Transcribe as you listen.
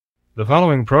The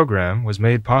following program was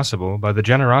made possible by the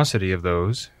generosity of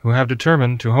those who have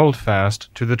determined to hold fast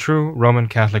to the true Roman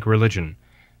Catholic religion,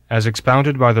 as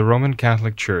expounded by the Roman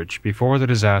Catholic Church before the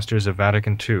disasters of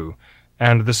Vatican II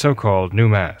and the so-called New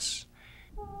Mass.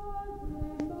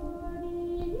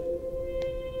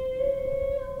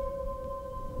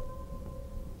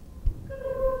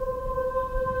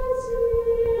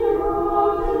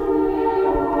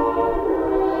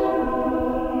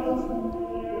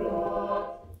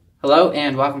 Hello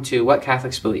and welcome to What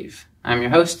Catholics Believe. I'm your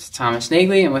host, Thomas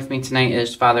Nagley, and with me tonight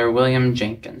is Father William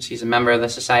Jenkins. He's a member of the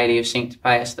Society of St.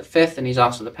 Pius V, and he's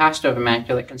also the pastor of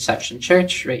Immaculate Conception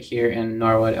Church right here in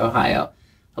Norwood, Ohio.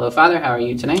 Hello, Father. How are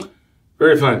you tonight?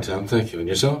 Very fine, Tom. Thank you. And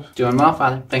yourself? Doing well,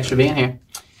 Father. Thanks for being here.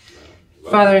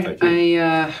 Well, Father,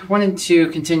 I wanted to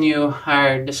continue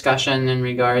our discussion in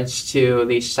regards to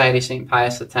the Society of St.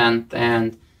 Pius X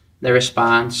and their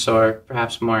response, or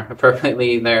perhaps more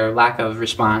appropriately, their lack of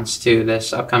response to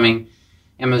this upcoming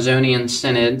Amazonian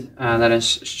Synod that is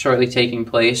shortly taking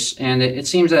place. And it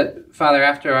seems that, Father,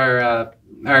 after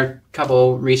our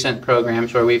couple recent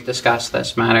programs where we've discussed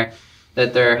this matter,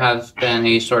 that there have been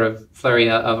a sort of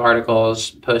flurry of articles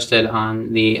posted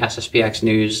on the SSPX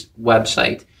News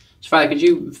website. So, Father, could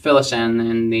you fill us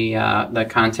in the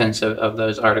contents of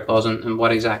those articles and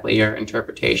what exactly your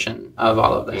interpretation of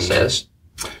all of this is?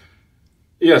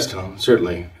 Yes, Tom,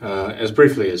 certainly. As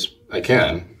briefly as I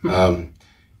can.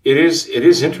 It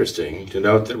is interesting to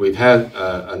note that we've had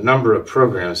a number of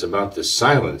programs about the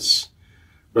silence,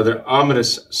 rather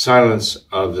ominous silence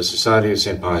of the Society of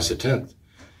St. Pius X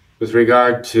with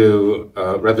regard to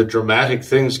rather dramatic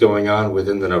things going on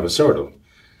within the Novus Ordo.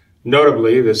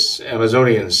 Notably, this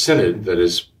Amazonian Synod that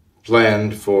is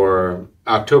planned for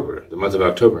October, the month of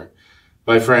October,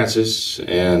 by Francis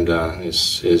and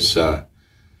his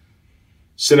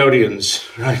Synodians,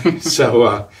 right?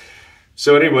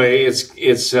 So anyway,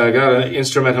 it's got an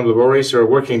Instrumentum Laboris, or a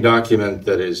working document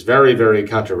that is very, very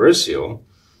controversial,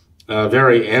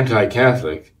 very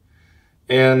anti-Catholic,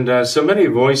 and so many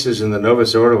voices in the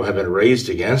Novus Ordo have been raised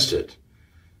against it,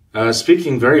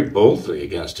 speaking very boldly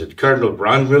against it. Cardinal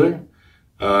Brandmüller,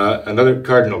 another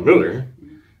Cardinal Müller,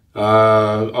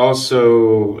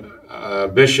 also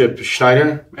Bishop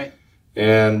Schneider, right,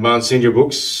 and Monsignor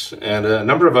Bux, and a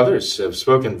number of others have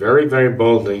spoken very, very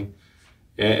boldly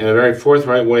in a very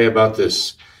forthright way about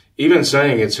this, even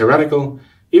saying it's heretical,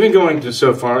 even going to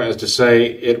so far as to say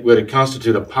it would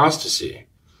constitute apostasy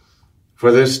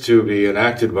for this to be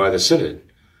enacted by the Synod.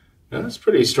 Now, that's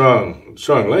pretty strong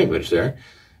language there.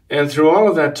 And through all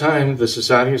of that time, the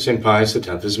Society of St. Pius X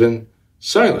has been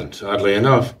silent, oddly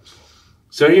enough.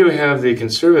 So you have the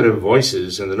conservative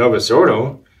voices in the Novus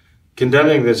Ordo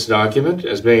condemning this document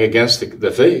as being against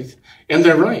the faith, and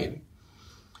they're right.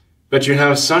 But you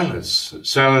have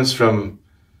silence from,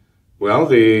 well,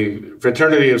 the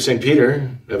Fraternity of St.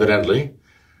 Peter, evidently.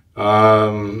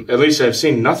 At least I've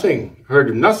seen nothing,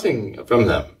 heard nothing from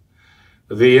them.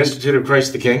 The Institute of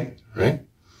Christ the King, right?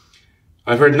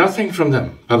 I've heard nothing from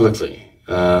them publicly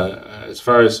as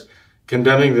far as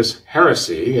condemning this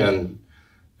heresy and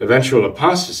eventual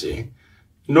apostasy,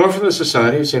 nor from the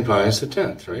Society of St. Pius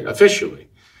X, right? Officially.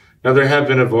 Now, there has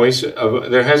been a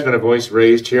voice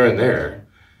raised here and there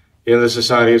in the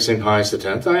Society of St. Pius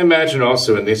X. I imagine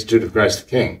also in the Institute of Christ the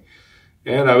King.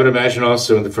 And I would imagine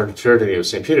also in the Fraternity of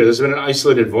St. Peter. There's been an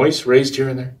isolated voice raised here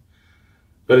and there.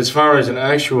 But as far as an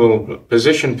actual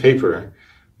position paper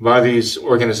by these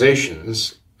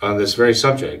organizations on this very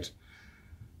subject,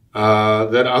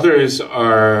 that others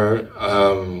are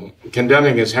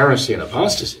condemning as heresy and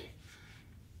apostasy,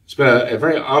 it's been a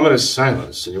very ominous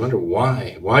silence, and you wonder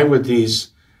why. Why would these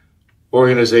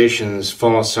organizations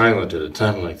fall silent at a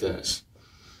time like this?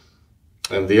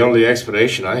 And the only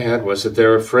explanation I had was that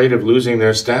they're afraid of losing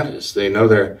their status. They know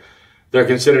they're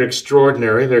considered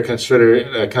extraordinary. They're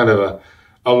considered kind of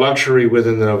a luxury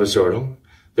within the Novus Ordo.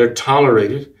 They're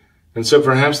tolerated, and so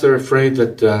perhaps they're afraid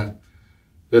that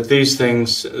these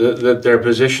things, that their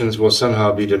positions will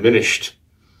somehow be diminished.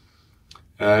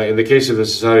 In the case of the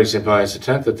Society of St. Pius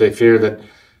X, that they fear that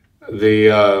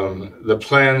the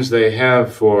plans they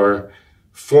have for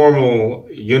formal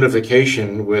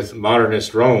unification with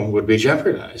modernist Rome would be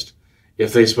jeopardized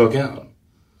if they spoke out.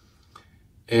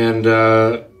 And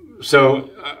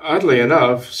so, oddly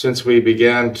enough, since we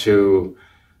began to,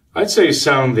 I'd say,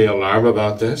 sound the alarm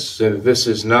about this, that this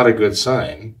is not a good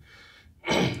sign,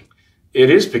 it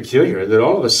is peculiar that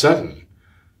all of a sudden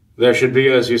there should be,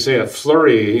 as you say, a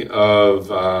flurry of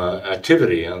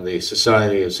activity on the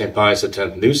Society of St. Pius X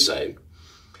news site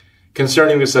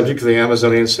concerning the subject of the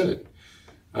Amazonian Synod.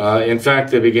 In fact,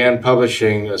 they began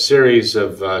publishing a series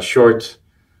of short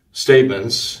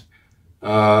statements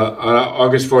on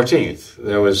August 14th.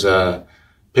 There was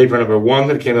paper number 1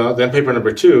 that came out, then paper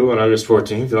number 2 on August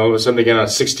 14th, and all of a sudden again on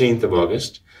 16th of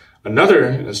August, another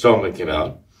installment came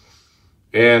out.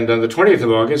 And on the 20th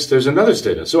of August, there's another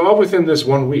statement. So all within this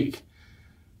 1 week.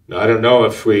 Now, I don't know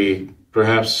if we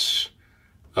perhaps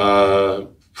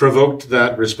provoked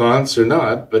that response or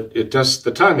not, but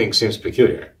the timing seems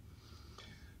peculiar.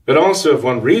 But also, if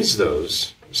one reads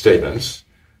those statements,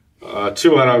 2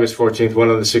 on August 14th, 1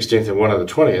 on the 16th, and 1 on the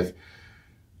 20th,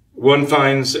 one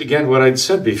finds, again, what I'd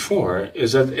said before,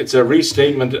 is that it's a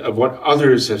restatement of what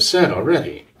others have said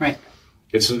already. Right.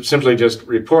 It's simply just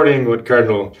reporting what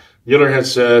Cardinal Mueller had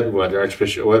said,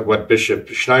 what Bishop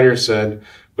Schneider said,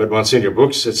 what Monsignor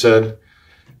Books had said,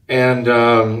 and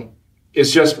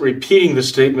it's just repeating the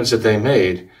statements that they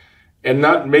made, and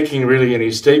not making really any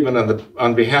statement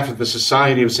on behalf of the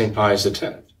Society of St. Pius X,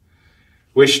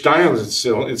 which styles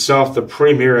itself the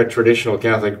premier traditional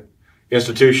Catholic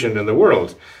institution in the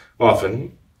world,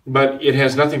 often, but it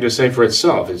has nothing to say for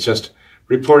itself. It's just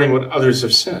reporting what others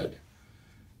have said.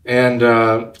 And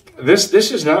this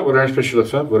is not what Archbishop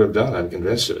Lefebvre would have done. I'm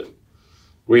convinced of it.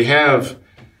 We have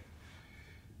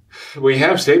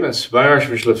statements by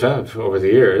Archbishop Lefebvre over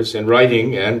the years in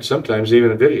writing and sometimes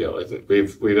even in video. I think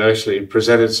we've actually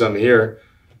presented some here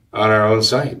on our own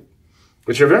site,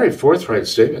 which are very forthright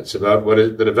statements about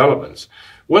the developments.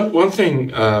 One thing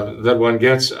that one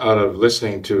gets out of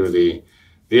listening to the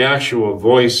actual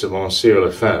voice of Monsignor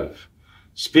Lefebvre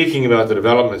speaking about the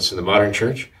developments in the modern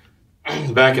church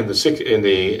back in the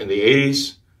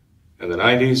 80s and the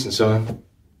 90s and so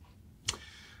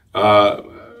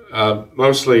on.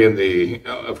 Mostly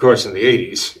of course, in the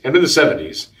 80s and in the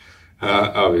 70s,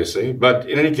 obviously. But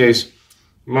in any case,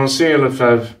 Monsignor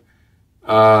Lefebvre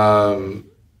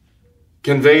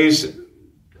conveys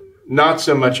not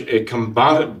so much a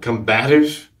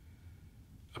combative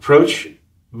approach,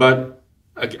 but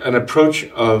an approach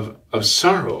of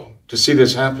sorrow to see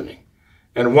this happening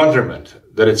and wonderment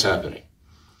that it's happening.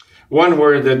 One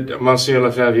word that Monsignor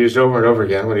Lefebvre used over and over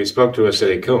again when he spoke to us at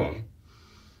Ecom,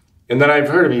 and that I've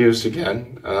heard him used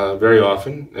again very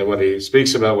often, and when he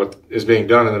speaks about what is being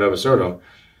done in the Novus Ordo,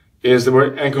 is the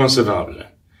word inconcevable.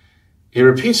 He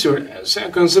repeats the word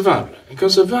inconcevable.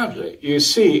 Inconcevable. You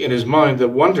see in his mind the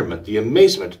wonderment, the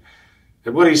amazement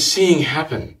at what he's seeing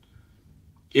happen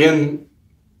in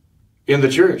the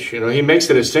church. He makes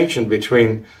the distinction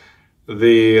between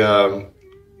the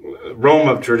Rome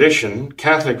of tradition,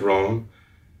 Catholic Rome,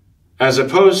 as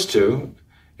opposed to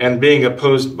and being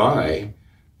opposed by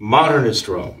modernist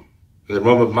Rome, the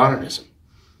Rome of modernism.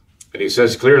 And he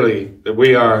says clearly that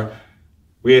we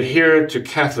adhere to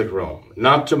Catholic Rome,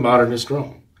 not to modernist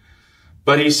Rome.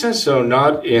 But he says so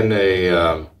not in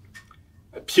a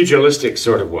pugilistic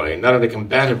sort of way, not in a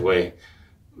combative way,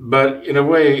 but in a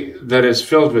way that is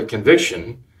filled with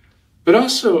conviction, but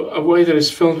also a way that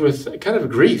is filled with kind of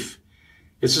grief.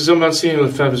 It's as though Monsignor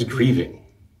Lefebvre is grieving.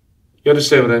 You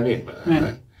understand what I mean by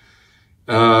that,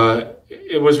 right?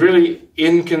 It was really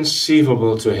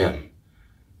inconceivable to him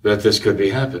that this could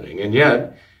be happening. And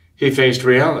yet, he faced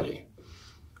reality.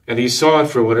 And he saw it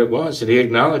for what it was, and he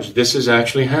acknowledged this is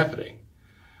actually happening.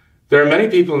 There are many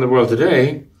people in the world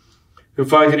today who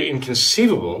find it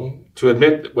inconceivable to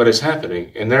admit what is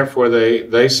happening, and therefore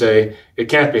they say, it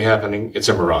can't be happening, it's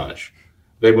a mirage.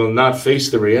 They will not face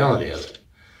the reality of it.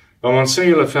 But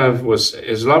Monsignor Lefebvre,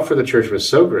 his love for the church was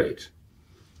so great,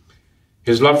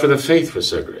 his love for the faith was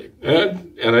so great,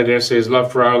 and I dare say his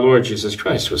love for our Lord Jesus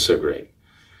Christ was so great,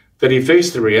 that he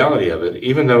faced the reality of it,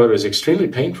 even though it was extremely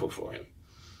painful for him.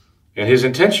 And his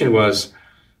intention was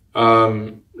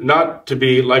not to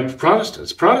be like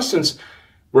Protestants. Protestants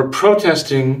were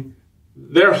protesting.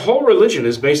 Their whole religion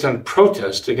is based on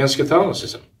protest against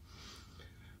Catholicism.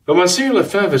 But Monsignor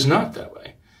Lefebvre is not that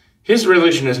way. His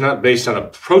religion is not based on a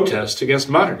protest against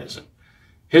modernism.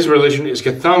 His religion is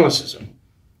Catholicism,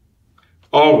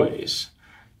 always.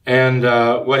 And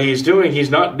what he's doing, he's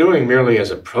not doing merely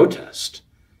as a protest.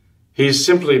 He's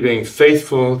simply being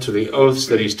faithful to the oaths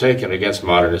that he's taken against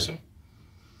modernism.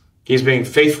 He's being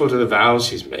faithful to the vows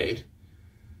he's made.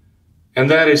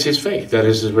 And that is his faith. That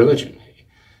is his religion.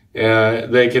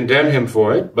 They condemn him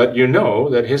for it, but you know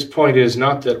that his point is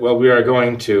not that, well, we are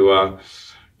going to,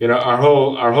 our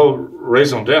whole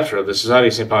raison d'etre of the Society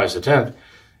of St. Pius X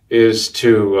is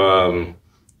to,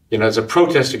 it's a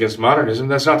protest against modernism.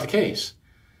 That's not the case.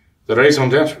 The raison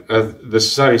d'etre of the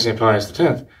Society of St. Pius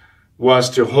X was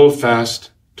to hold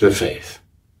fast to the faith,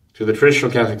 to the traditional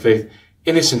Catholic faith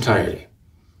in its entirety.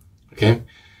 Okay?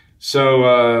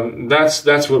 So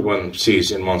that's what one sees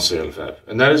in Monsignor Lefebvre,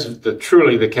 and that is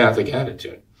truly the Catholic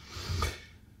attitude.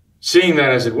 Seeing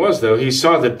that as it was, though, he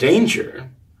saw the danger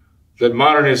that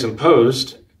modernism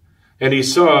posed, and he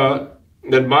saw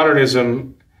that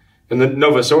modernism and the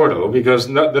Novus Ordo, because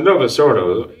the Novus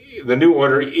Ordo, the New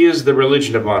Order, is the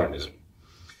religion of modernism.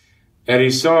 And he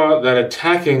saw that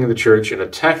attacking the church and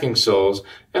attacking souls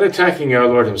and attacking our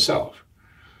Lord himself.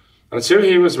 And so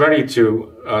he was ready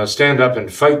to stand up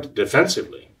and fight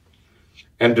defensively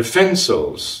and defend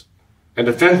souls and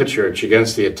defend the church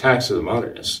against the attacks of the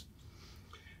modernists.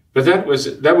 But that was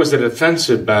a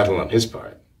defensive battle on his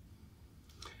part.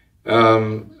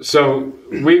 So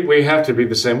we have to be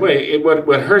the same way.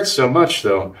 What hurts so much,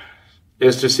 though,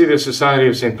 is to see the Society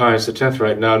of St. Pius X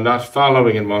right now not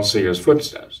following in Monsignor's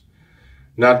footsteps,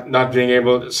 not being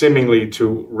able seemingly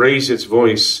to raise its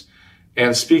voice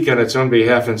and speak on its own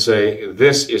behalf and say,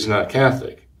 this is not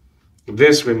Catholic.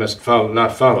 This we must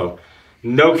not follow.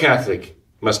 No Catholic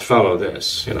must follow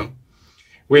this,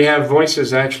 We have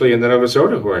voices actually in the Novus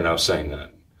Ordo who are now saying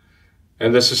that.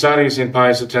 And the Society of St.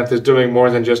 Pius X is doing more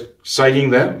than just citing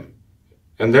them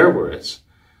and their words.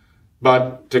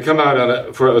 But to come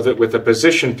out with a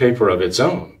position paper of its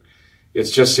own, it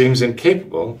just seems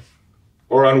incapable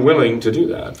or unwilling to do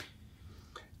that.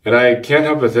 And I can't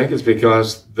help but think it's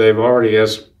because they've already,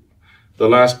 as the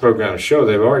last program showed,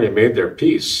 they've already made their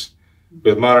peace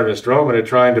with modernist Rome and are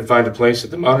trying to find a place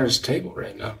at the modernist table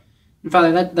right now.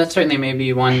 Father, that certainly may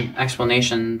be one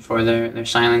explanation for their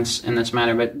silence in this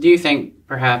matter, but do you think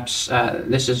perhaps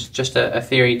this is just a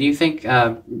theory? Do you think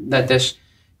that this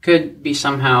could be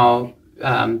somehow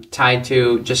tied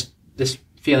to just this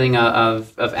feeling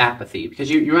of apathy? Because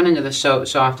you run into this so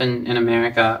often in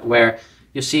America where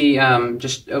you'll see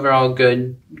just overall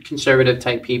good conservative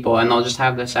type people and they'll just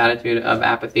have this attitude of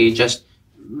apathy, just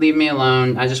leave me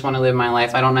alone. I just want to live my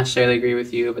life. I don't necessarily agree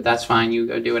with you, but that's fine. You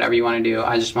go do whatever you want to do.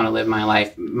 I just want to live my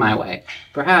life my way.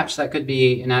 Perhaps that could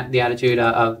be the attitude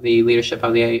of the leadership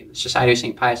of the Society of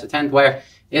St. Pius X, where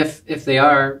if they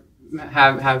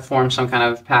have formed some kind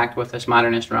of pact with this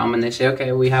modernist Rome and they say,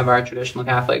 okay, we have our traditional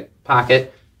Catholic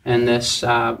pocket and this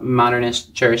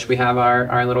modernist church, we have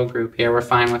our little group here. We're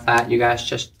fine with that. You guys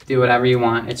just do whatever you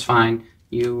want. It's fine.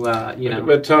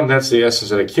 But Tom, that's the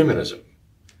essence of ecumenism.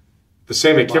 The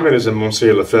same ecumenism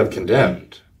Monsieur Lefebvre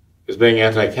condemned as being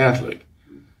anti-Catholic.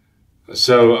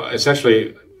 So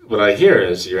essentially what I hear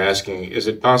is you're asking, is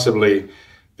it possibly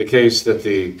the case that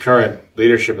the current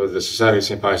leadership of the Society of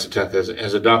St. Pius X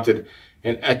has adopted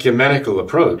an ecumenical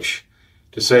approach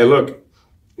to say, look,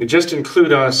 just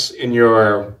include us in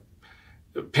your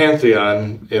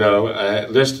pantheon,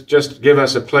 just give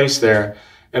us a place there,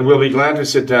 and we'll be glad to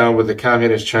sit down with the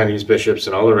communist Chinese bishops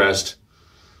and all the rest.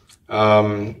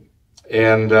 We'll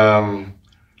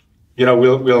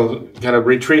kind of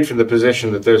retreat from the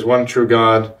position that there's one true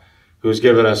God who's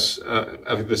given us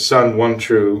the Son, one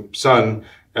true Son,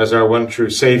 as our one true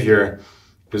Savior,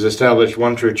 who's established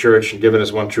one true church and given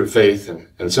us one true faith,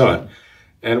 and so on.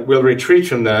 And we'll retreat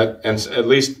from that and at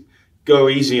least go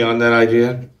easy on that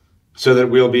idea so that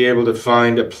we'll be able to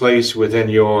find a place within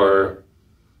your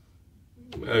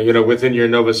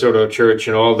Novus Ordo church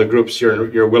and all the groups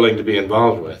you're willing to be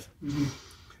involved with. Mm-hmm.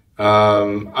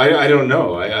 I don't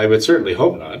know. I would certainly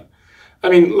hope not. I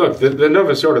mean, look, the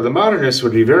Novus Ordo, the modernists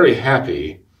would be very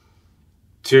happy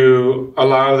to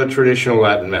allow the traditional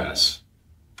Latin Mass,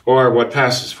 or what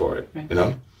passes for it,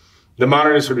 The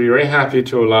modernists would be very happy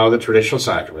to allow the traditional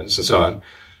sacraments and so on,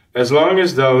 as long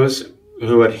as those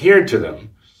who adhered to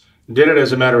them did it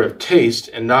as a matter of taste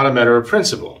and not a matter of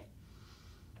principle.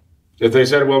 If they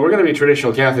said, well, we're going to be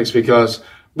traditional Catholics because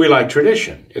we like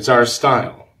tradition, it's our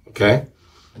style, okay?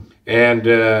 And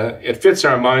it fits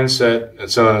our mindset, and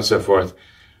so on and so forth.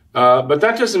 But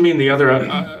that doesn't mean the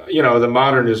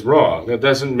modern is wrong. It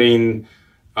doesn't mean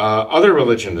other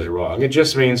religions are wrong. It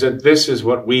just means that this is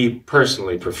what we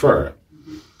personally prefer.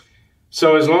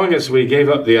 So as long as we gave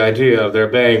up the idea of there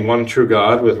being one true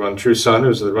God with one true Son,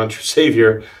 who's the one true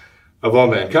Savior of all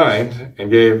mankind,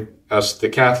 and gave us the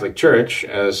Catholic Church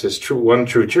as his one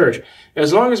true church,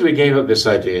 as long as we gave up this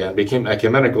idea and became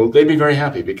ecumenical, they'd be very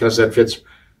happy because that fits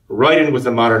right in with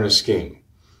the modernist scheme.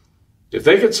 If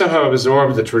they could somehow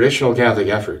absorb the traditional Catholic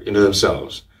effort into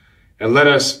themselves and let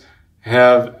us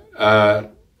have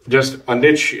just a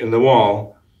niche in the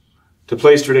wall to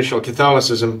place traditional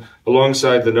Catholicism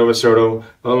alongside the Novus Ordo,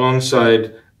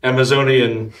 alongside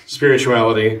Amazonian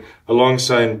spirituality,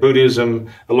 alongside Buddhism,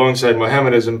 alongside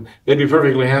Mohammedanism, they'd be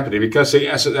perfectly happy because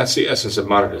that's the essence of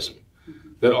modernism,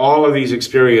 that all of these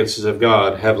experiences of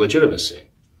God have legitimacy.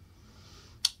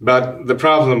 But the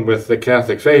problem with the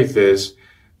Catholic faith is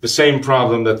the same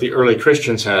problem that the early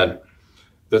Christians had,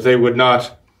 that they would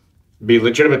not be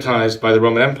legitimatized by the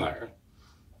Roman Empire.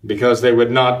 because they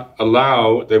would not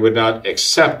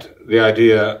accept the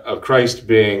idea of Christ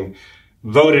being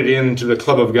voted into the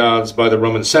club of gods by the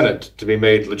Roman Senate to be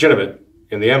made legitimate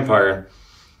in the empire.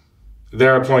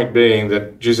 Their point being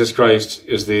that Jesus Christ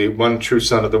is the one true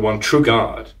Son of the one true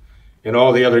God, and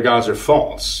all the other gods are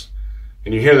false.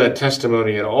 And you hear that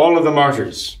testimony in all of the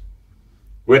martyrs'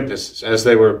 witnesses as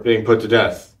they were being put to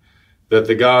death, that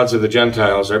the gods of the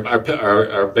Gentiles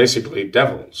are basically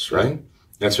devils, right?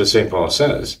 That's what St. Paul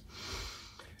says.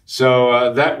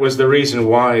 So that was the reason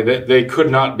why they could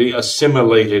not be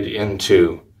assimilated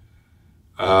into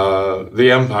the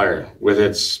empire with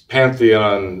its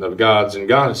pantheon of gods and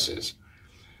goddesses.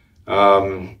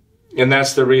 And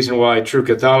that's the reason why true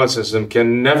Catholicism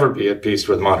can never be at peace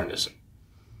with modernism.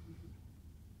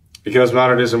 Because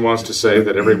modernism wants to say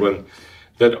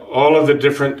that all of the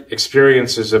different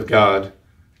experiences of God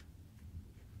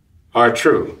are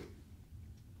true.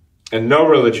 And no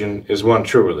religion is one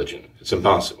true religion. It's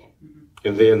impossible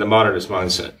in the modernist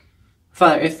mindset.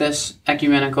 Father, if this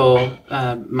ecumenical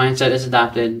mindset is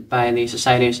adopted by the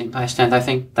Society of St. Pius X, I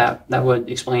think that would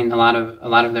explain a lot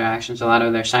of their actions, a lot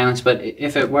of their silence. But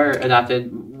if it were adopted,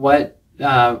 what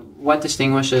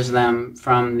distinguishes them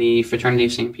from the Fraternity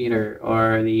of St. Peter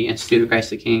or the Institute of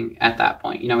Christ the King at that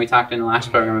point? You know, we talked in the last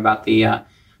program about the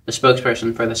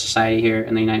spokesperson for the society here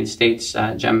in the United States,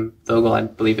 Jem Vogel, I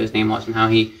believe his name was, and how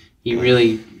he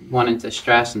really wanted to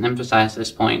stress and emphasize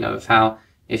this point of how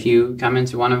if you come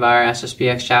into one of our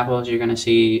SSPX chapels, you're going to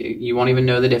see, you won't even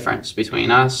know the difference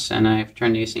between us and a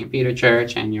Fraternity of St. Peter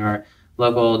Church and your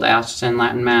local diocesan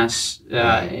Latin Mass.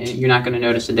 You're not going to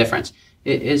notice a difference.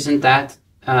 Doesn't that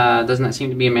seem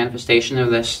to be a manifestation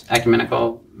of this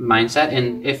ecumenical mindset?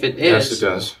 And if it is, yes, it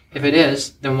does. If it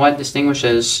is, then what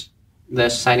distinguishes the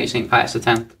Society of St. Pius X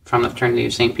from the Fraternity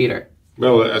of St. Peter?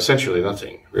 Well, essentially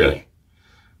nothing, really.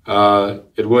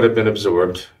 It would have been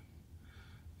absorbed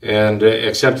and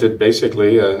accepted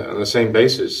basically on the same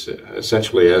basis,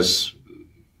 essentially, as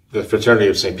the Fraternity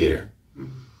of St. Peter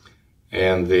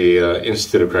and the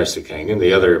Institute of Christ the King and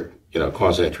the other,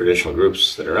 quasi-traditional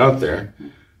groups that are out there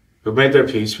who made their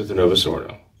peace with the Novus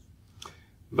Ordo.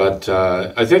 But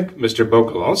I think Mr.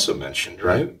 Bokel also mentioned,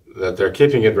 right, that they're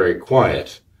keeping it very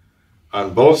quiet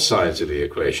on both sides of the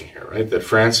equation here, right? That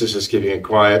Francis is keeping it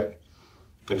quiet,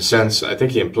 in a sense, I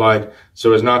think he implied,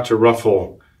 so as not to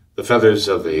ruffle the feathers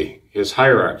of his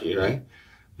hierarchy, right?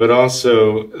 But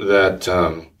also that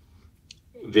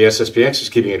the SSPX is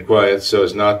keeping it quiet so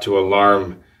as not to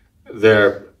alarm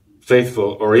their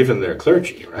faithful or even their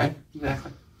clergy, right?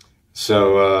 Exactly.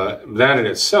 So that in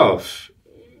itself,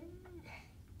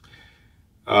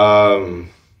 well,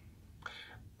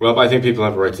 I think people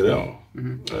have a right to know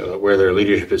where their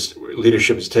leadership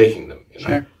is taking them. You know?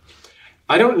 Sure.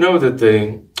 I don't know that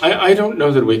I don't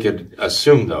know that we could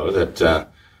assume, though, that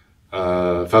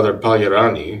Father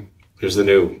Pagliarani, who's the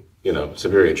new,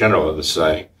 Superior General of the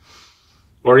Society,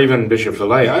 or even Bishop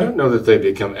Fillet, I don't know that they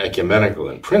become ecumenical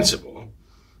in principle,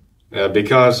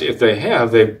 because if they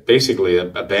have, they basically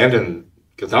abandoned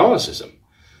Catholicism,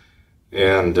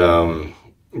 and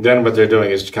then what they're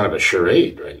doing is kind of a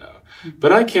charade right now.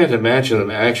 But I can't imagine them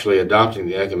actually adopting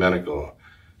the ecumenical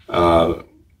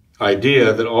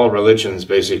idea that all religions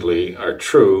basically are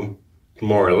true,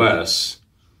 more or less,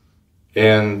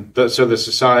 and so the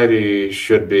society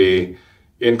should be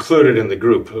included in the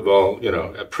group of all,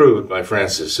 approved by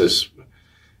Francis as,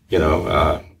 kind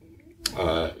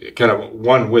of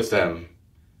one with them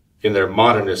in their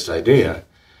modernist idea.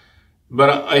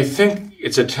 But I think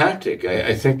it's a tactic.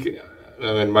 I think,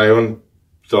 my own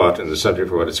thought in the subject,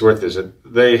 for what it's worth, is that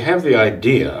they have the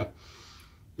idea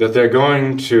that they're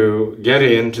going to get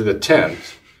into the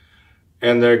tent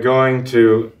and they're going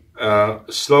to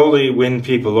slowly win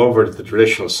people over to the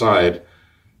traditional side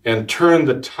and turn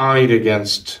the tide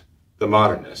against the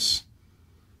modernists.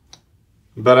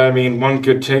 But one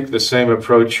could take the same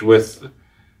approach with,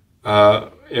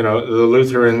 the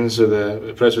Lutherans or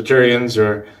the Presbyterians,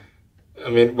 or,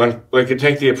 one could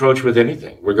take the approach with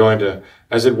anything. We're going to,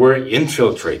 as it were,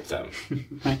 infiltrate them.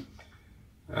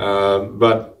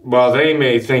 But while they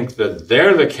may think that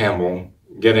they're the camel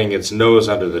getting its nose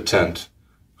under the tent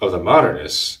of the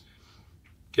modernists,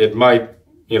 it might,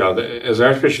 as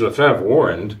Archbishop Lefebvre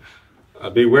warned,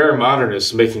 beware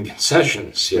modernists making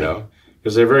concessions,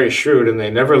 because they're very shrewd and they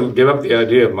never give up the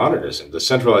idea of modernism, the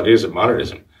central ideas of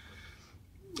modernism.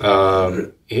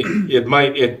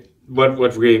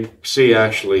 What we see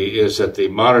actually is that the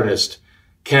modernist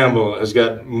camel has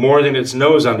got more than its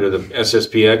nose under the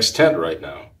SSPX tent right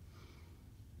now.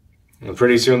 And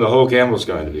pretty soon the whole camel's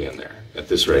going to be in there at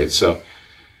this rate. So,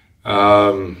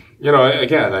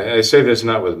 again, I say this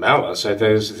not with malice. I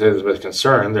say this with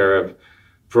concern. They're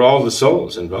for all the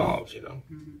souls involved,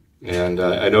 And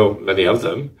I know many of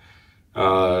them,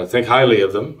 think highly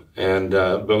of them, and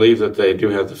believe that they do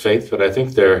have the faith. But I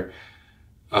think there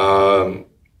are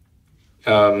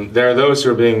those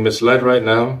who are being misled right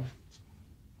now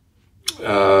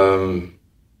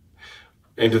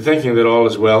into thinking that all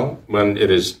is well when it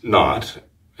is not.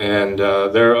 And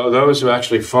there are those who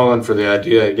actually fallen for the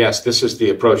idea, yes, this is the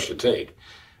approach to take.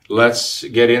 Let's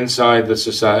get inside the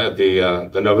society,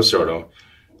 the Novus Ordo,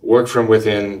 work from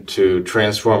within to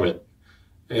transform it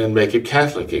and make it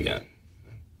Catholic again.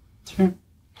 Sure.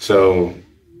 So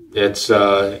it's,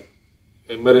 but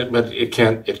it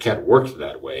can't work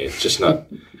that way. It's just not.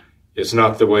 It's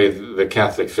not the way the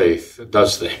Catholic faith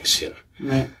does things.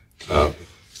 Right.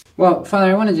 Well, Father,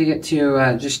 I wanted to get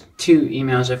to just 2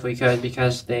 emails if we could,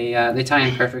 because they tie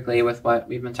in perfectly with what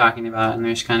we've been talking about, and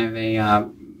there's kind of a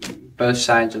both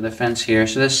sides of the fence here.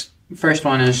 So this first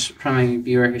one is from a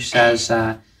viewer who says,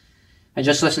 I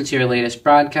just listened to your latest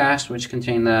broadcast, which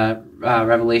contained the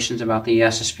revelations about the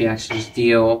SSPX's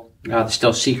deal, the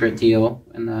still secret deal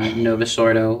in the Novus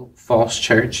Ordo false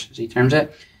church, as he terms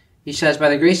it. He says, by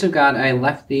the grace of God, I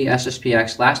left the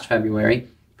SSPX last February,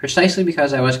 precisely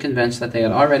because I was convinced that they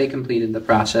had already completed the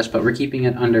process, but were keeping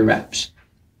it under wraps.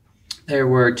 There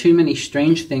were too many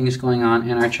strange things going on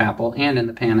in our chapel and in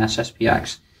the Pan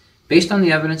SSPX. Based on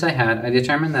the evidence I had, I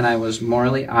determined that I was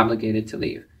morally obligated to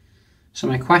leave. So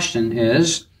my question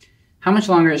is, how much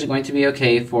longer is it going to be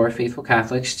okay for faithful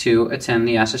Catholics to attend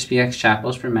the SSPX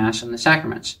chapels for Mass and the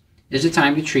sacraments? Is it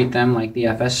time to treat them like the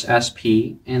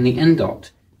FSSP and the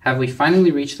indult? Have we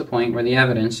finally reached the point where the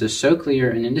evidence is so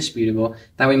clear and indisputable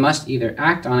that we must either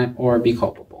act on it or be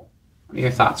culpable? What are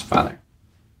your thoughts, Father?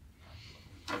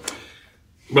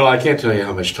 Well, I can't tell you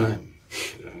how much time.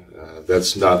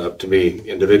 That's not up to me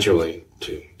individually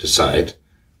to decide,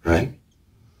 right?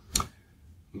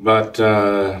 But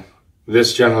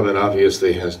this gentleman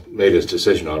obviously has made his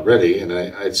decision already, and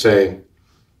I'd say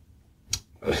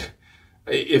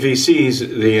if he sees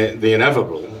the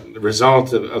inevitable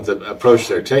result of the approach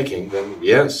they're taking, then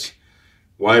yes,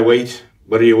 why wait?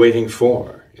 What are you waiting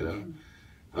for?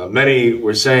 Many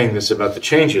were saying this about the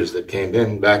changes that came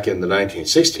in back in the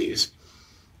 1960s,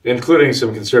 including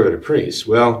some conservative priests.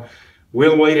 Well,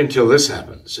 we'll wait until this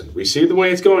happens, and we see the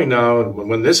way it's going now, and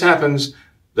when this happens,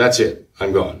 that's it.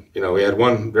 I'm gone. We had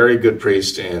one very good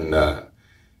priest in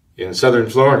southern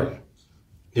Florida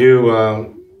who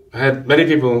had many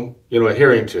people,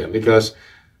 adhering to him because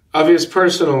of his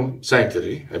personal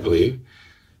sanctity, I believe,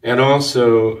 and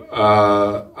also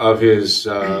of his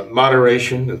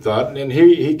moderation and thought. And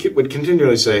he would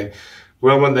continually say,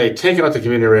 well, when they take out the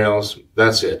communion rails,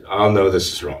 that's it. I'll know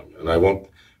this is wrong, and I won't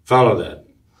follow that.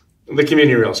 The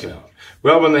communion rails come out.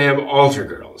 Well, when they have altar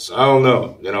girls, I'll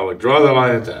know. Draw the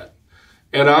line at that.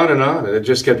 And on, and it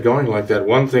just kept going like that,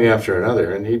 one thing after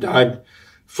another. And he died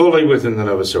fully within the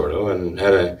Novus Ordo and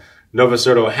had a Novus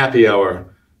Ordo happy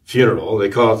hour funeral. They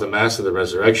call it the Mass of the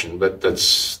Resurrection, but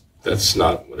that's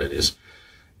not what it is.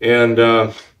 And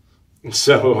and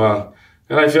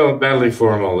I feel badly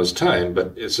for him all this time,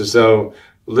 but it's as though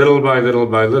little by little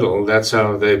by little, that's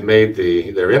how they've made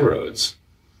their inroads.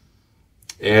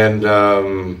 And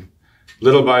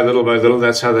little by little,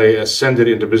 that's how they ascended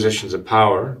into positions of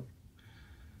power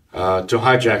to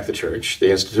hijack the church,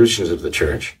 the institutions of the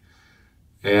church.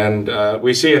 And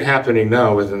we see it happening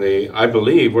now I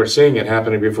believe we're seeing it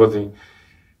happening within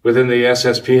the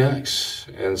SSPX.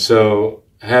 And so,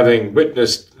 having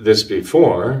witnessed this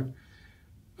before,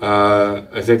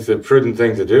 I think the prudent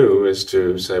thing to do is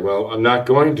to say, well, I'm not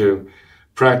going to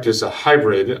practice a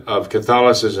hybrid of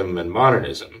Catholicism and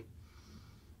modernism.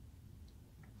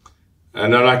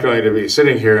 And I'm not going to be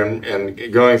sitting here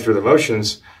and going through the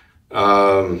motions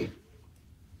of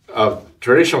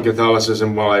traditional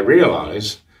Catholicism while I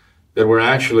realize that we're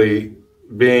actually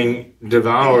being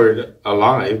devoured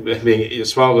alive, being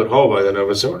swallowed whole by the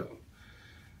Novus Ordo.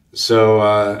 So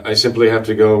I simply have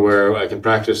to go where I can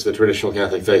practice the traditional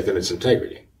Catholic faith in its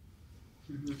integrity.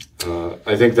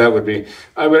 I think I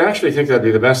would actually think that'd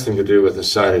be the best thing to do with the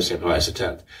Society of St. Pius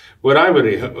X. What I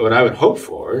would hope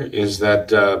for is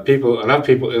that enough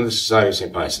people in the Society of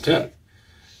St. Pius X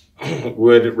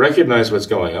would recognize what's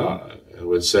going on and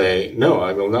would say, no,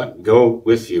 I will not go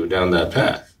with you down that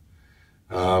path.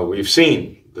 We've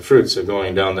seen the fruits of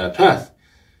going down that path.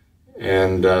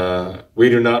 And we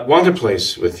do not want a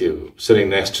place with you sitting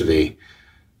next to the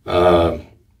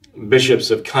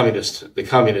bishops of the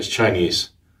Communist Chinese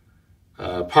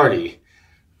party.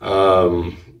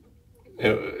 And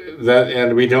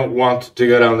we don't want to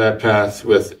go down that path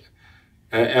with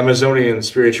Amazonian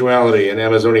spirituality and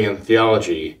Amazonian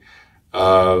theology,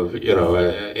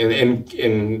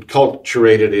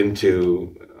 enculturated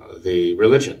into the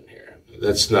religion here.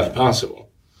 That's not possible.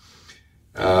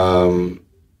 Some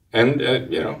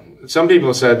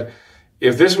people said,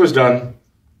 if this was done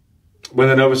when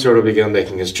the Novus Ordo began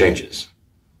making its changes,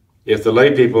 if the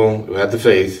lay people who had the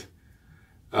faith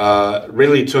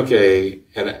really took a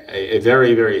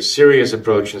very, very serious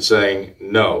approach in saying,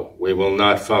 no, we will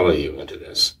not follow you into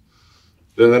this,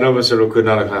 then the Novus Ordo could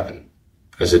not have happened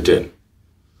as it did.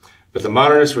 But the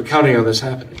modernists were counting on this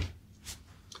happening.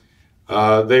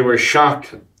 They were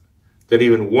shocked that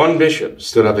even one bishop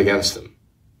stood up against them.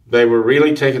 They were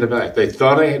really taken aback. They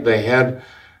thought they had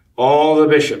all the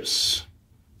bishops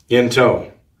in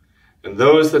tow. And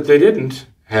those that they didn't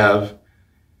have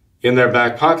in their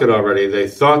back pocket already, they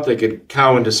thought they could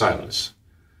cow into silence.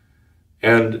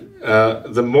 And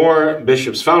the more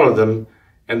bishops followed them,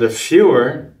 and the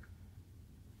fewer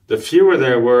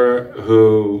there were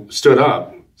who stood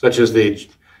up, such as the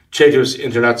Cetus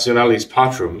Internationalis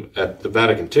Patrum at the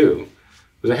Vatican II. It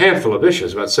was a handful of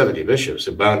bishops, about 70 bishops,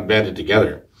 who banded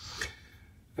together.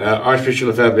 Archbishop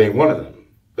Lefebvre being one of them.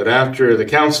 But after the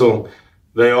council,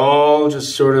 they all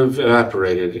just sort of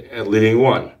evaporated, leaving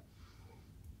one.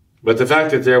 But the fact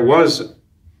that there was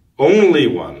only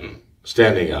one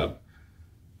standing up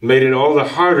made it all the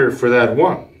harder for that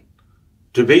one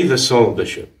to be the sole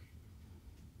bishop.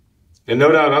 And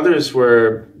no doubt others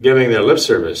were giving their lip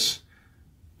service,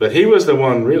 but he was the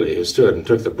one really who stood and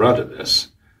took the brunt of this.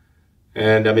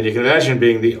 And I mean, you can imagine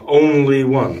being the only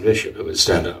one bishop who would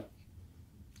stand up,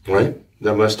 right?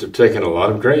 That must have taken a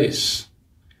lot of grace.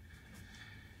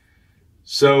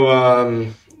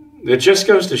 So it just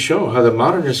goes to show how the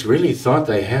modernists really thought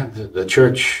they had the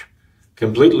church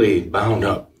completely bound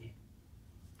up,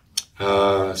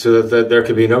 so that there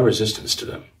could be no resistance to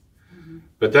them. Mm-hmm.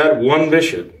 But that one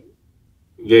bishop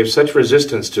gave such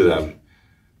resistance to them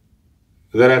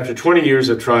that after 20 years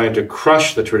of trying to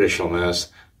crush the traditional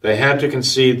Mass, they had to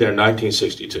concede their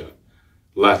 1962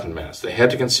 Latin Mass. They had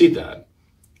to concede that.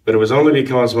 But it was only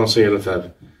because Monsignor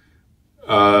Lefebvre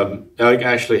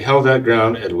actually held that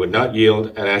ground and would not yield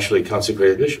and actually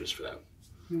consecrated bishops for that.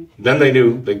 Mm-hmm. Then they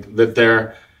knew that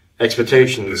their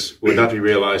expectations would not be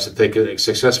realized, that they could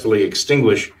successfully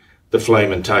extinguish the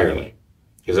flame entirely,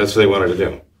 because that's what they wanted to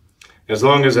do. As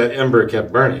long as that ember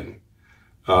kept burning,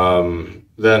 then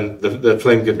the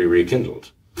flame could be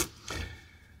rekindled.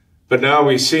 But now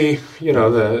we see,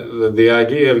 the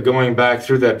idea of going back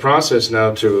through that process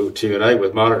now to unite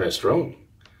with modernist Rome.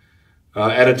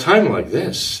 At a time like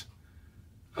this,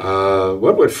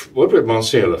 what would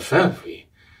Monsignor Lefebvre,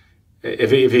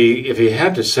 if he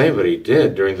had to say what he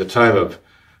did during the time of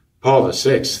Paul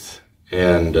VI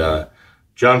and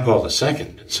John Paul II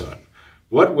and so on,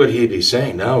 what would he be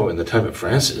saying now in the time of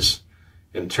Francis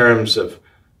in terms of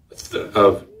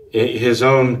his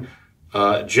own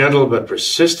gentle but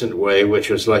persistent way, which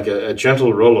was like a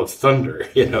gentle roll of thunder,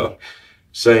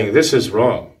 saying this is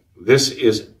wrong. This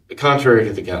is contrary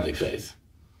to the Catholic faith.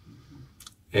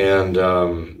 And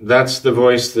that's the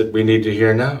voice that we need to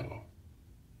hear now.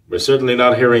 We're certainly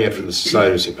not hearing it from the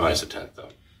Society of St. Pius X, though.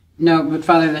 No, but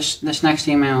Father, this next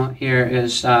email here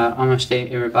is almost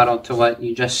a rebuttal to what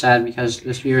you just said, because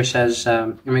this viewer says,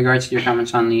 in regards to your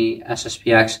comments on the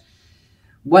SSPX,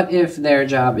 what if their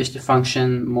job is to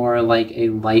function more like a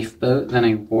lifeboat than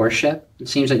a warship? It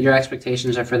seems that your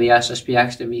expectations are for the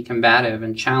SSPX to be combative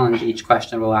and challenge each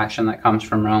questionable action that comes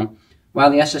from Rome, while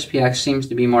the SSPX seems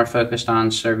to be more focused on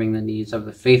serving the needs of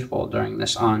the faithful during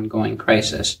this ongoing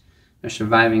crisis. They're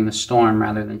surviving the storm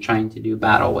rather than trying to do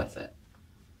battle with it.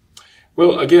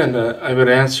 Well, again, I would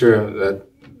answer a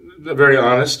very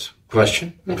honest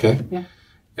question, okay? Yeah.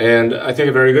 And I think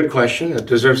a very good question. It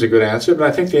deserves a good answer, but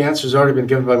I think the answer has already been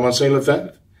given by Monsignor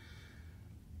Lefebvre.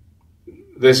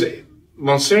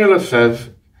 Monsignor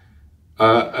Lefebvre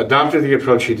adopted the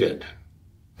approach he did,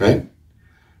 right?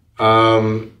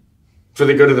 For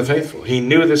the good of the faithful. He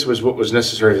knew this was what was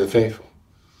necessary for the faithful.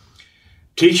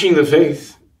 Teaching the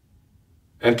faith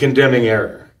and condemning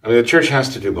error. I mean, the church has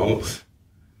to do both.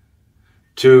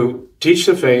 To teach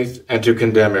the faith and to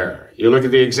condemn error. You look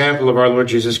at the example of our Lord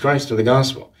Jesus Christ in the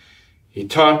gospel. He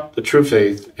taught the true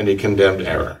faith and he condemned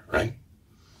error, right?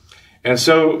 And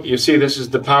so, you see, this is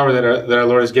the power that our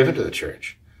Lord has given to the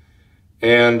church.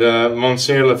 And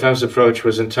Monsignor Lefebvre's approach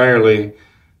was entirely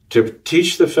to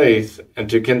teach the faith and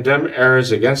to condemn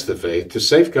errors against the faith, to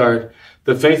safeguard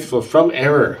the faithful from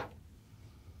error.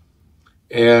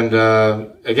 And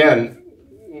again,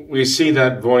 we see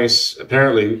that voice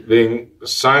apparently being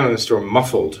silenced or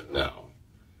muffled now.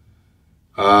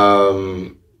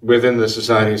 within the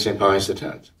Society of St. Pius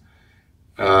X.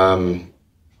 The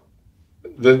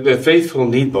faithful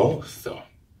need both, though.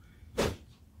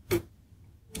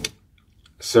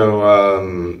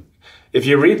 So, if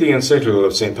you read the encyclical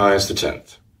of St. Pius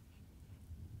X,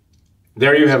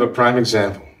 there you have a prime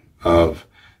example of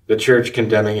the Church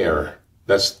condemning error.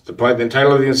 That's the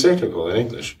title of the encyclical in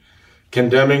English,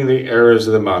 condemning the errors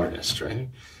of the modernists, right?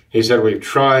 He said, we've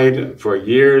tried for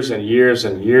years and years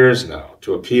and years now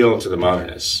to appeal to the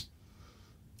modernists,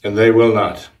 and they will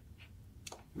not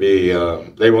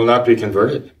be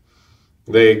converted.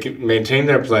 They maintain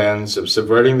their plans of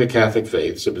subverting the Catholic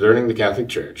faith, subverting the Catholic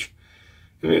Church.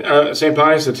 St.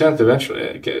 Pius X eventually,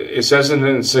 it says in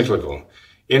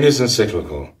his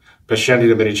encyclical, Pascendi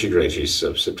de Medici Gratis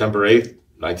of September 8th,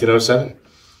 1907,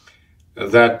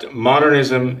 that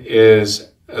modernism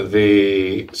is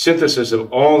the synthesis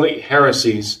of all the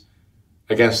heresies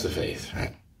against the faith.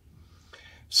 Right?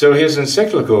 So his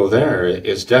encyclical there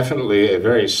is definitely a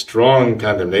very strong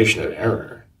condemnation of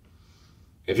error.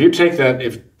 If you take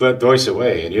that voice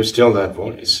away and you still that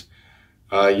voice,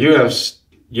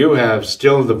 you have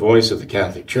still the voice of the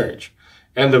Catholic Church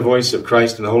and the voice of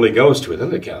Christ and the Holy Ghost within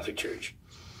the Catholic Church.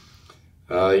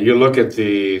 You look at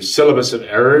the syllabus of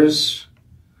errors,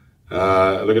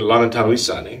 look at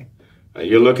Lamentabilissani,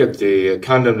 you look at the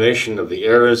condemnation of the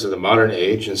errors of the modern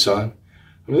age and so on.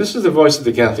 I mean, this is the voice of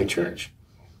the Catholic Church.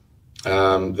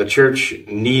 The Church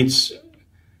needs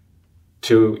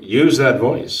to use that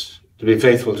voice to be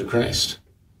faithful to Christ.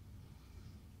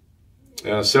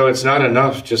 So it's not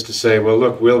enough just to say, well,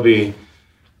 look, we'll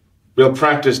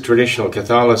practice traditional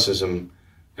Catholicism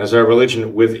as our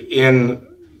religion within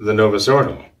the Novus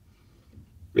Ordo.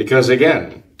 Because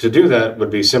again, to do that would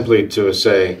be simply to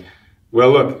say,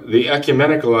 well, look, the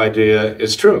ecumenical idea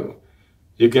is true.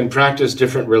 You can practice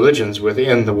different religions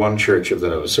within the one church of the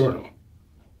Novus Ordo.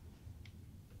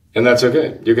 And that's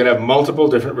okay. You can have multiple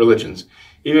different religions,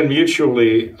 even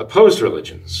mutually opposed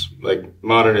religions, like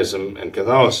modernism and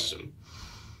Catholicism,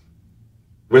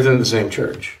 within the same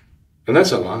church. And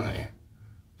that's a lie.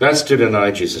 That's to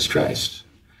deny Jesus Christ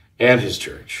and his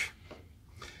church.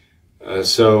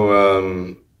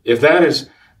 So if that is,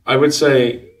 I would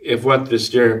say, if what this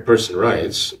dear person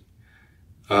writes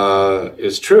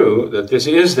is true, that this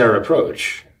is their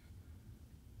approach,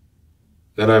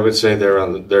 then I would say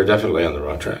they're definitely on the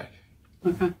wrong track.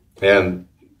 Okay. And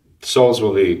souls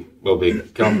will be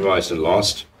compromised and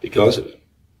lost because of it.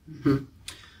 Mm-hmm.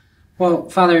 Well,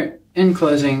 Father, in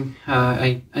closing,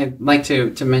 I'd like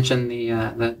to mention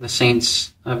the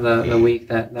saints of the week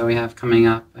that we have coming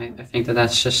up. I think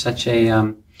that's just such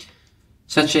a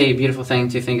beautiful thing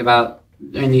to think about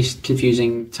in these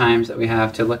confusing times that we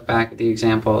have, to look back at the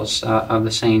examples of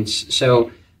the saints.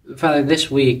 So, Father, this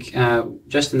week,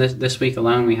 just in this week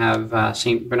alone, we have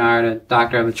St. Bernard, a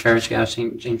doctor of the Church. We have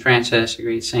St. Francis, a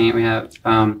great saint. We have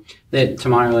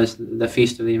tomorrow is the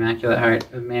Feast of the Immaculate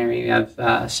Heart of Mary. We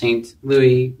have St.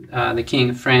 Louis, the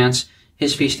King of France,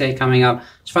 his feast day coming up.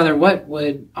 So, Father, what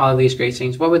would all of these great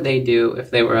saints, what would they do if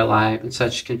they were alive in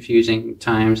such confusing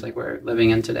times like we're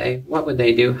living in today? What would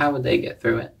they do? How would they get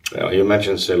through it? Well, you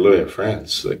mentioned St. Louis of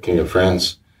France, the King of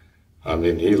France. I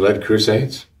mean, he led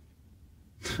crusades.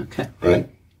 Okay. Right?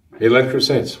 He led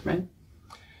crusades. Right.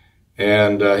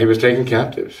 And he was taken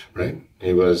captive, right?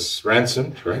 He was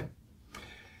ransomed, right?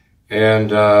 And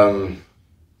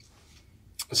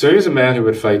so he was a man who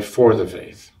would fight for the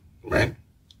faith, right?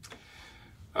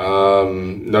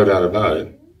 No doubt about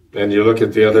it. And you look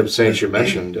at the other saints you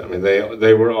mentioned, I mean,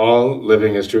 they were all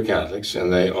living as true Catholics,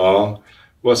 and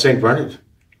St. Bernard.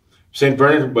 St.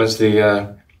 Bernard was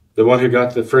the one who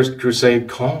got the first crusade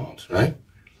called, right?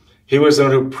 He was the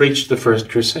one who preached the first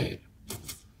crusade.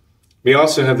 We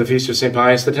also have the Feast of St.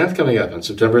 Pius X coming up on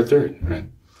September 3rd, right?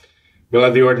 We'll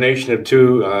have the ordination of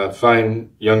two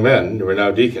fine young men who are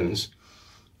now deacons.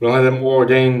 We'll have them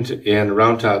ordained in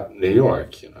Round Top, New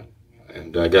York,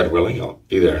 and God willing, I'll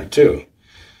be there too.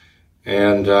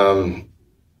 And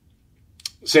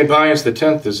St. Pius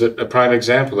X is a prime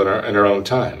example in our own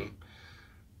time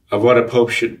of what a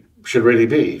pope should really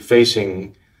be,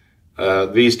 facing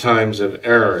these times of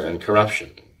error and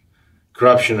corruption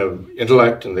of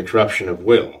intellect and the corruption of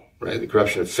will, right? The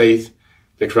corruption of faith,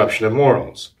 the corruption of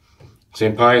morals.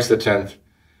 St. Pius X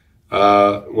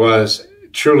was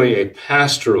truly a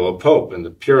pastoral pope in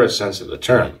the purest sense of the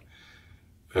term,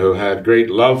 who had great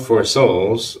love for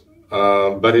souls,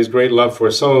 but his great love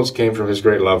for souls came from his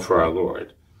great love for our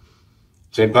Lord.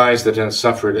 St. Pius X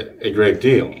suffered a great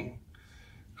deal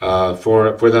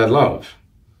for that love,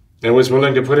 and was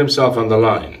willing to put himself on the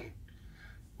line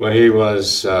when he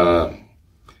was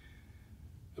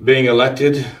being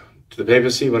elected to the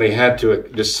papacy, when he had to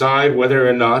decide whether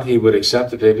or not he would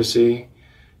accept the papacy,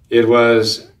 it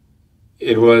was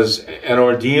an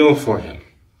ordeal for him.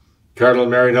 Cardinal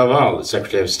Mary del Val, the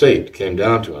Secretary of State, came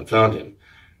down to and found him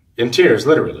in tears,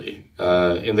 literally,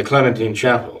 in the Clementine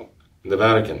Chapel in the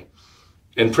Vatican,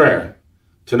 in prayer,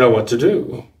 to know what to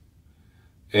do.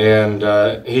 And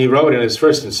he wrote in his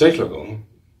first encyclical,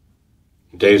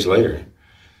 days later,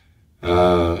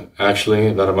 actually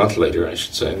about a month later, I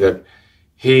should say, that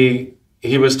he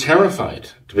was terrified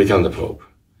to become the Pope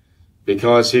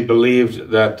because he believed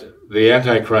that the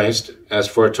Antichrist, as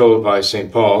foretold by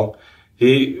St. Paul,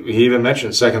 he even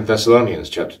mentioned 2 Thessalonians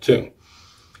chapter 2,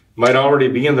 might already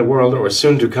be in the world or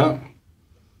soon to come.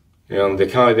 You know,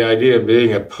 the idea of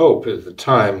being a Pope at the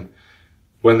time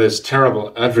when this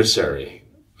terrible adversary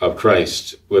of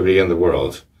Christ would be in the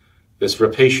world, this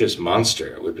rapacious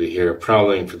monster would be here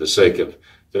prowling for the sake of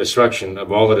the destruction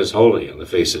of all that is holy on the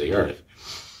face of the earth.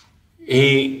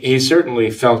 He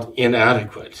certainly felt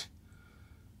inadequate.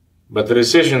 But the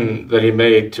decision that he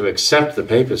made to accept the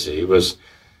papacy was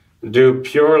due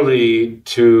purely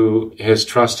to his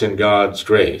trust in God's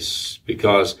grace.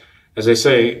 Because, as I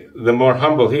say, the more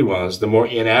humble he was, the more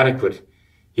inadequate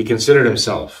he considered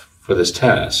himself for this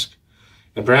task.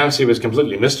 And perhaps he was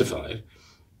completely mystified,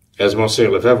 as Monsieur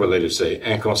Lefebvre would later say,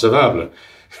 inconcevable,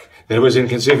 that it was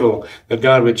inconceivable that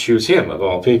God would choose him of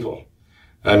all people.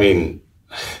 I mean,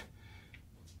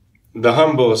 the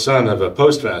humble son of a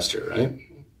postmaster, right?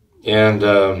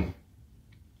 And,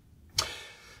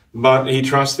 but he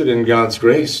trusted in God's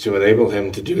grace to enable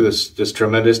him to do this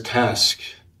tremendous task.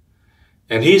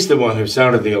 And he's the one who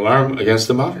sounded the alarm against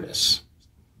the modernists.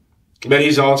 But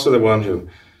he's also the one who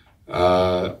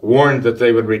warned that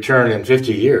they would return in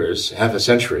 50 years, half a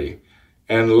century,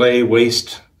 and lay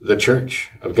waste the church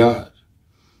of God.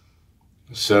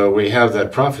 So we have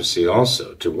that prophecy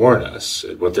also to warn us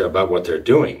about what they're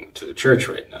doing to the church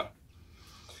right now.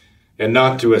 And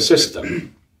not to assist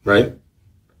them, right?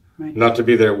 Not to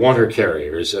be their water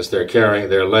carriers as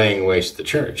they're laying waste the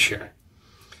church here.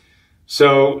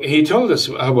 So he told us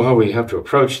how we have to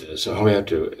approach this, and how we have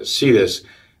to see this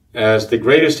as the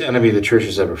greatest enemy the church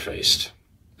has ever faced.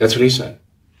 That's what he said.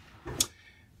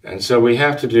 And so we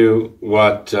have to do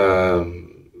what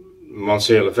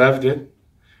Monsieur Lefebvre did.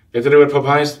 We have to do what Pope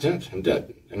Pius X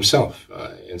himself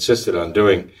insisted on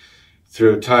doing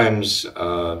through times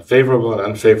favorable and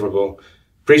unfavorable.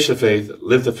 Preach the faith,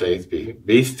 live the faith,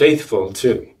 be faithful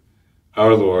to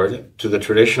our Lord, to the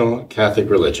traditional Catholic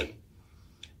religion.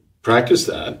 Practice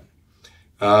that,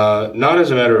 not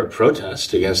as a matter of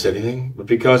protest against anything, but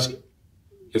because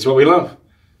it's what we love.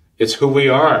 It's who we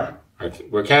are.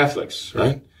 We're Catholics,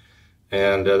 right?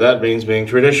 And that means being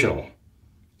traditional.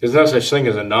 There's no such thing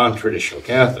as a non-traditional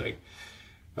Catholic.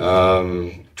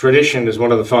 Tradition is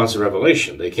one of the fonts of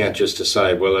revelation. They can't just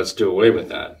decide, well, let's do away with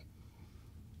that.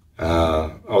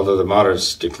 Although the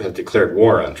modernists have declared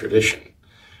war on tradition.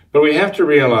 But we have to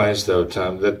realize, though,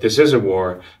 Tom, that this is a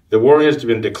war. The war has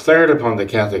been declared upon the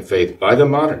Catholic faith by the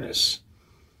modernists.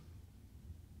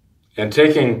 And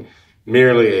taking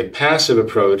merely a passive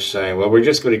approach, saying, well, we're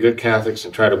just going to be good Catholics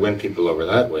and try to win people over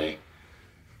that way,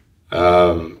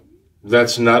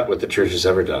 that's not what the church has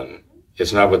ever done.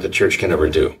 It's not what the church can ever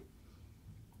do.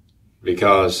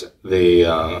 Because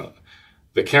the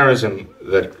charism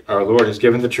that our Lord has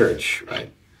given the church,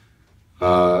 right,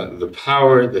 the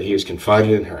power that he has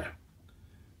confided in her,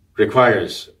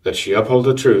 requires that she uphold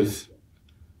the truth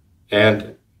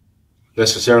and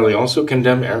necessarily also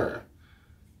condemn error.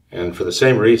 And for the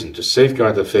same reason, to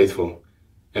safeguard the faithful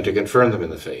and to confirm them in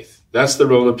the faith. That's the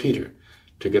role of Peter,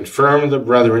 to confirm the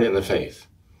brethren in the faith.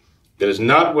 That is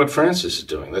not what Francis is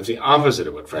doing. That's the opposite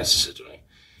of what Francis is doing.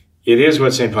 It is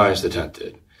what St. Pius X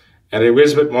did. And it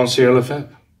is what Monsieur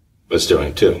Lefebvre was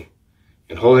doing too,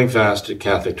 in holding fast to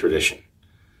Catholic tradition.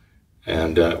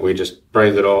 And we just pray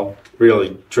that all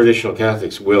really traditional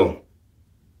Catholics will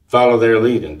follow their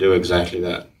lead and do exactly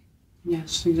that.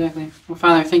 Yes, exactly. Well,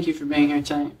 Father, thank you for being here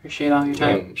tonight. Appreciate all your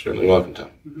time. You're certainly welcome, Tom.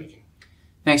 Thank you.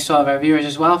 Thanks to all of our viewers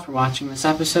as well for watching this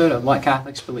episode of What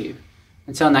Catholics Believe.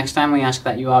 Until next time, we ask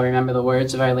that you all remember the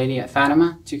words of Our Lady at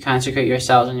Fatima, to consecrate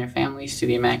yourselves and your families to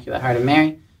the Immaculate Heart of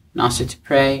Mary, and also to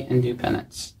pray and do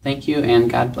penance. Thank you, and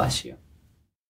God bless you.